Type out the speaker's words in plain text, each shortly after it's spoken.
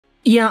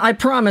Yeah, I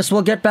promise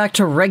we'll get back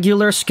to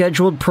regular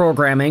scheduled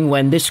programming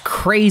when this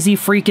crazy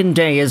freaking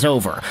day is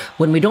over,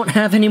 when we don't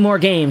have any more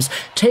games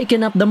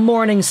taking up the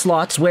morning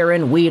slots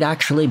wherein we'd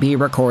actually be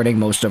recording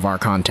most of our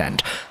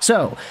content.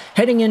 So,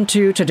 heading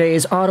into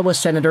today's Ottawa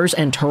Senators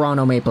and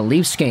Toronto Maple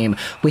Leafs game,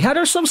 we had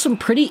ourselves some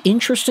pretty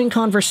interesting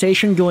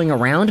conversation going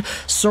around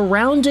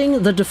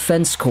surrounding the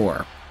defense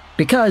core.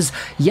 Because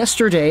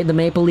yesterday, the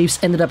Maple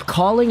Leafs ended up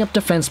calling up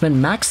defenseman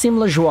Maxime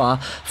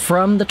Lajoie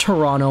from the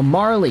Toronto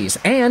Marlies,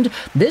 and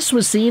this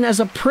was seen as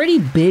a pretty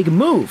big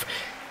move.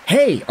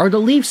 Hey, are the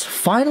Leafs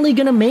finally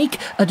going to make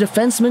a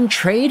defenseman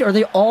trade? Are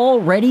they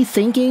already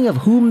thinking of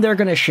whom they're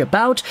going to ship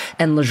out,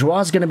 and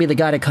Lajoie's going to be the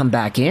guy to come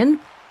back in?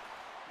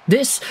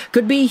 This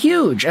could be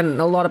huge, and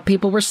a lot of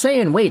people were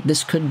saying, wait,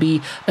 this could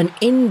be an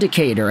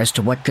indicator as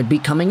to what could be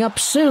coming up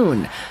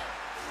soon.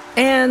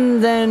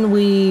 And then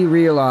we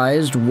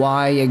realized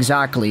why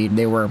exactly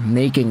they were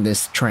making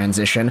this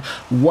transition,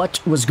 what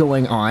was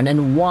going on,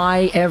 and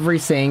why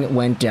everything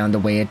went down the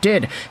way it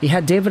did. You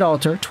had David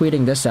Alter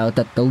tweeting this out,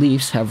 that the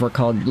Leafs have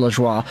recalled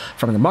Lajoie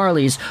from the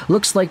Marlies.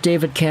 Looks like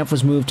David Kampf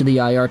was moved to the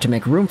IR to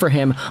make room for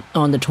him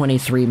on the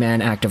 23-man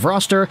active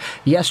roster.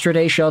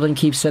 Yesterday, Sheldon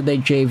Keefe said they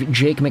gave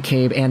Jake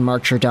McCabe and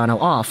Mark Giordano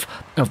off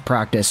of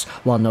practice,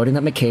 while noting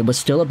that McCabe was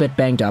still a bit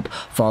banged up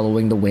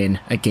following the win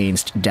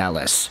against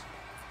Dallas.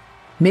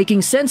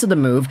 Making sense of the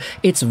move,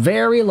 it's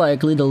very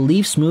likely the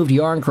Leafs moved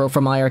Jarnkrok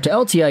from IR to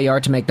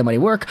LTIR to make the money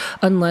work,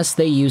 unless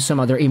they use some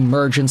other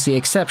emergency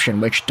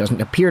exception, which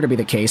doesn't appear to be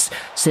the case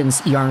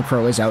since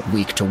Jarnkrok is out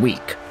week to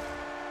week.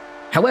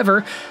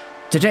 However,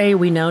 today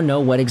we now know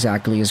what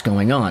exactly is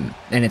going on,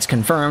 and it's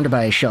confirmed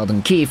by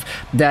Sheldon Keefe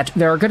that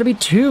there are going to be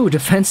two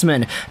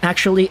defensemen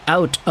actually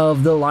out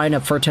of the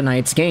lineup for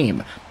tonight's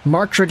game.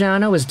 Mark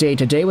Giordano is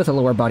day-to-day with a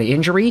lower body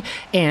injury,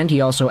 and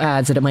he also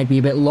adds that it might be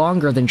a bit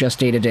longer than just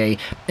day-to-day,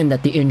 and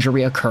that the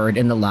injury occurred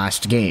in the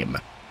last game.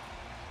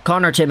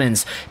 Conor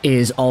Timmins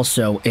is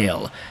also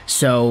ill.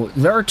 So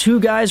there are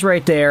two guys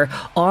right there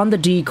on the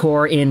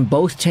D-core in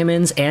both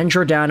Timmins and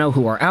Giordano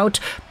who are out.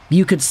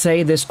 You could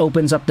say this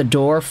opens up the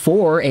door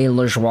for a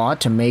Lajoie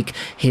to make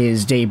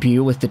his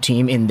debut with the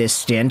team in this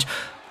stint.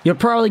 You're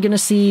probably going to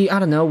see, I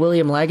don't know,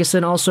 William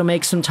Lagesson also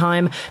make some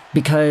time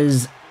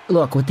because,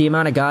 look, with the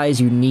amount of guys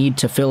you need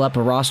to fill up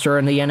a roster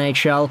in the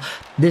NHL,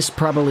 this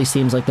probably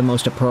seems like the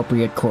most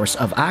appropriate course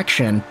of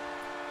action.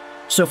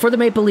 So for the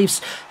Maple Leafs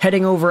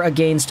heading over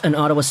against an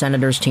Ottawa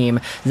Senators team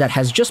that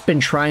has just been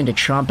trying to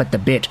chomp at the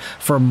bit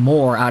for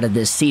more out of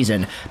this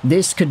season,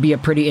 this could be a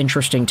pretty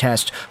interesting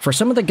test for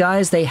some of the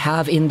guys they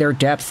have in their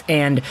depth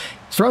and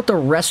throughout the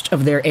rest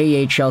of their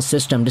AHL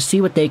system to see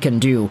what they can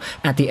do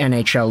at the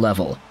NHL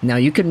level. Now,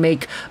 you can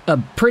make a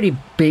pretty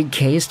big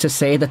case to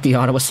say that the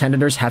Ottawa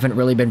Senators haven't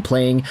really been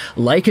playing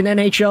like an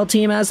NHL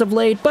team as of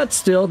late, but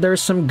still,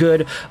 there's some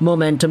good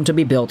momentum to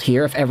be built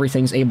here if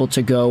everything's able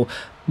to go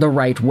the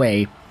right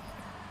way.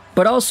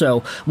 But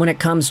also, when it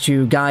comes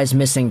to guys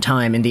missing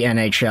time in the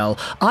NHL,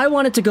 I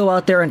wanted to go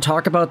out there and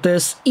talk about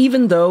this,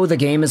 even though the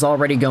game is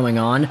already going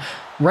on.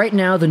 Right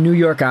now, the New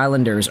York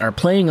Islanders are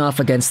playing off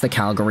against the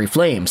Calgary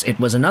Flames. It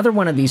was another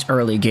one of these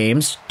early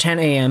games, 10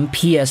 a.m.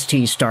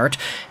 PST start,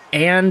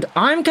 and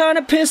I'm kind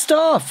of pissed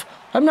off.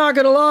 I'm not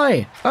gonna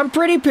lie, I'm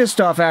pretty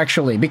pissed off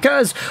actually,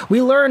 because we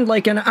learned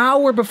like an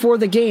hour before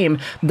the game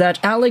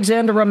that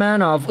Alexander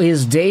Romanov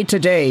is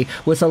day-to-day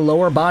with a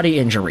lower body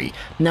injury.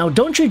 Now,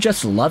 don't you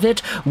just love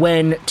it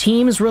when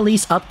teams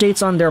release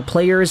updates on their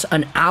players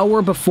an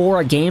hour before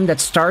a game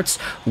that starts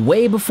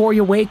way before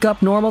you wake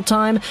up normal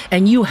time,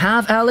 and you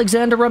have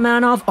Alexander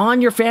Romanov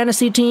on your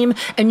fantasy team,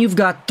 and you've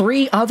got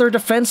 3 other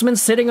defensemen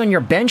sitting on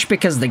your bench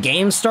because the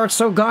game starts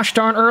so gosh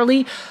darn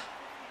early?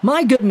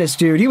 My goodness,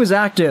 dude, he was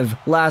active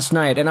last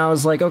night, and I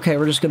was like, okay,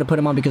 we're just going to put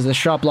him on because of the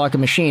shot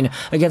blocking machine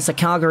against a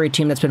Calgary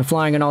team that's been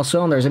flying in all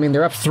cylinders. I mean,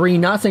 they're up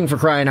 3-0 for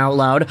crying out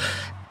loud.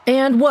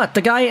 And what?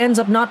 The guy ends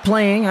up not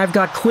playing. I've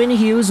got Quinn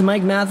Hughes,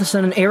 Mike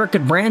Matheson, and Eric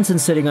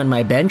Goodbranson sitting on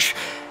my bench,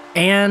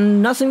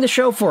 and nothing to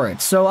show for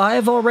it. So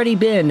I've already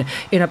been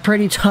in a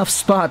pretty tough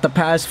spot the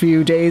past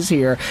few days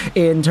here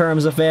in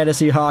terms of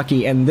fantasy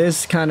hockey, and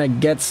this kind of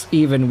gets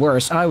even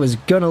worse. I was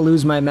gonna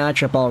lose my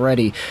matchup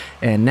already,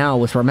 and now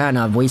with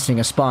Romanov wasting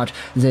a spot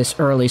this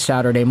early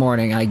Saturday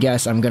morning, I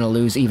guess I'm gonna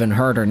lose even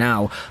harder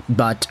now.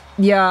 But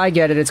yeah, I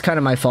get it. It's kind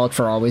of my fault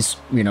for always,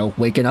 you know,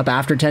 waking up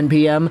after 10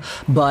 p.m.,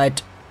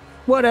 but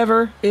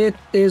whatever, it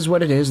is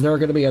what it is. There are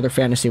going to be other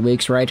fantasy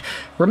weeks, right?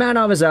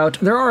 Romanov is out.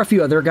 There are a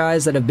few other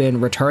guys that have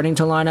been returning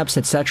to lineups,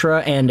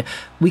 etc., and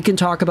we can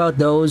talk about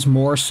those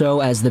more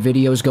so as the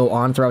videos go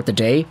on throughout the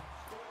day.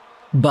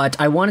 But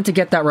I wanted to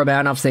get that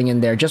Romanov thing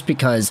in there just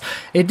because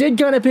it did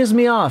kind of piss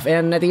me off,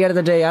 and at the end of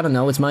the day, I don't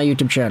know, it's my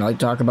YouTube channel. I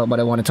talk about what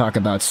I want to talk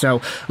about.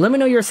 So let me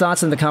know your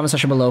thoughts in the comment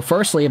section below.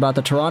 Firstly, about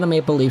the Toronto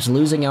Maple Leafs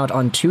losing out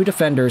on 2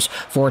 defenders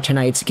for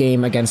tonight's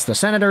game against the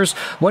Senators.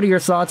 What are your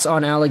thoughts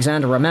on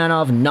Alexander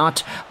Romanov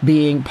not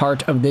being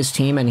part of this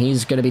team, and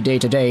he's going to be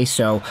day-to-day,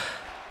 so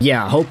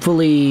yeah,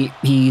 hopefully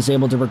he's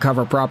able to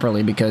recover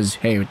properly because,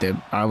 hey,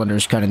 the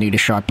Islanders kind of need a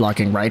shot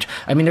blocking, right?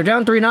 I mean, they're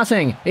down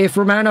 3-0. If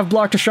Romanov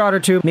blocked a shot or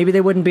two, maybe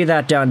they wouldn't be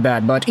that down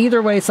bad. But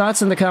either way,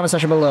 thoughts in the comment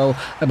section below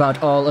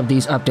about all of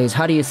these updates.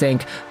 How do you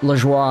think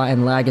Lajoie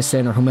and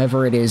Lagesson, or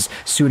whomever it is,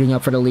 suiting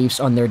up for the Leafs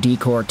on their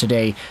D-court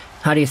today?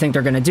 How do you think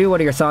they're going to do? What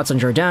are your thoughts on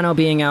Giordano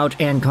being out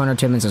and Connor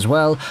Timmins as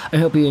well? I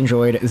hope you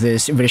enjoyed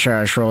this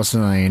video.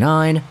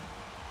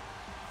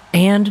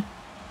 And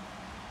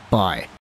bye.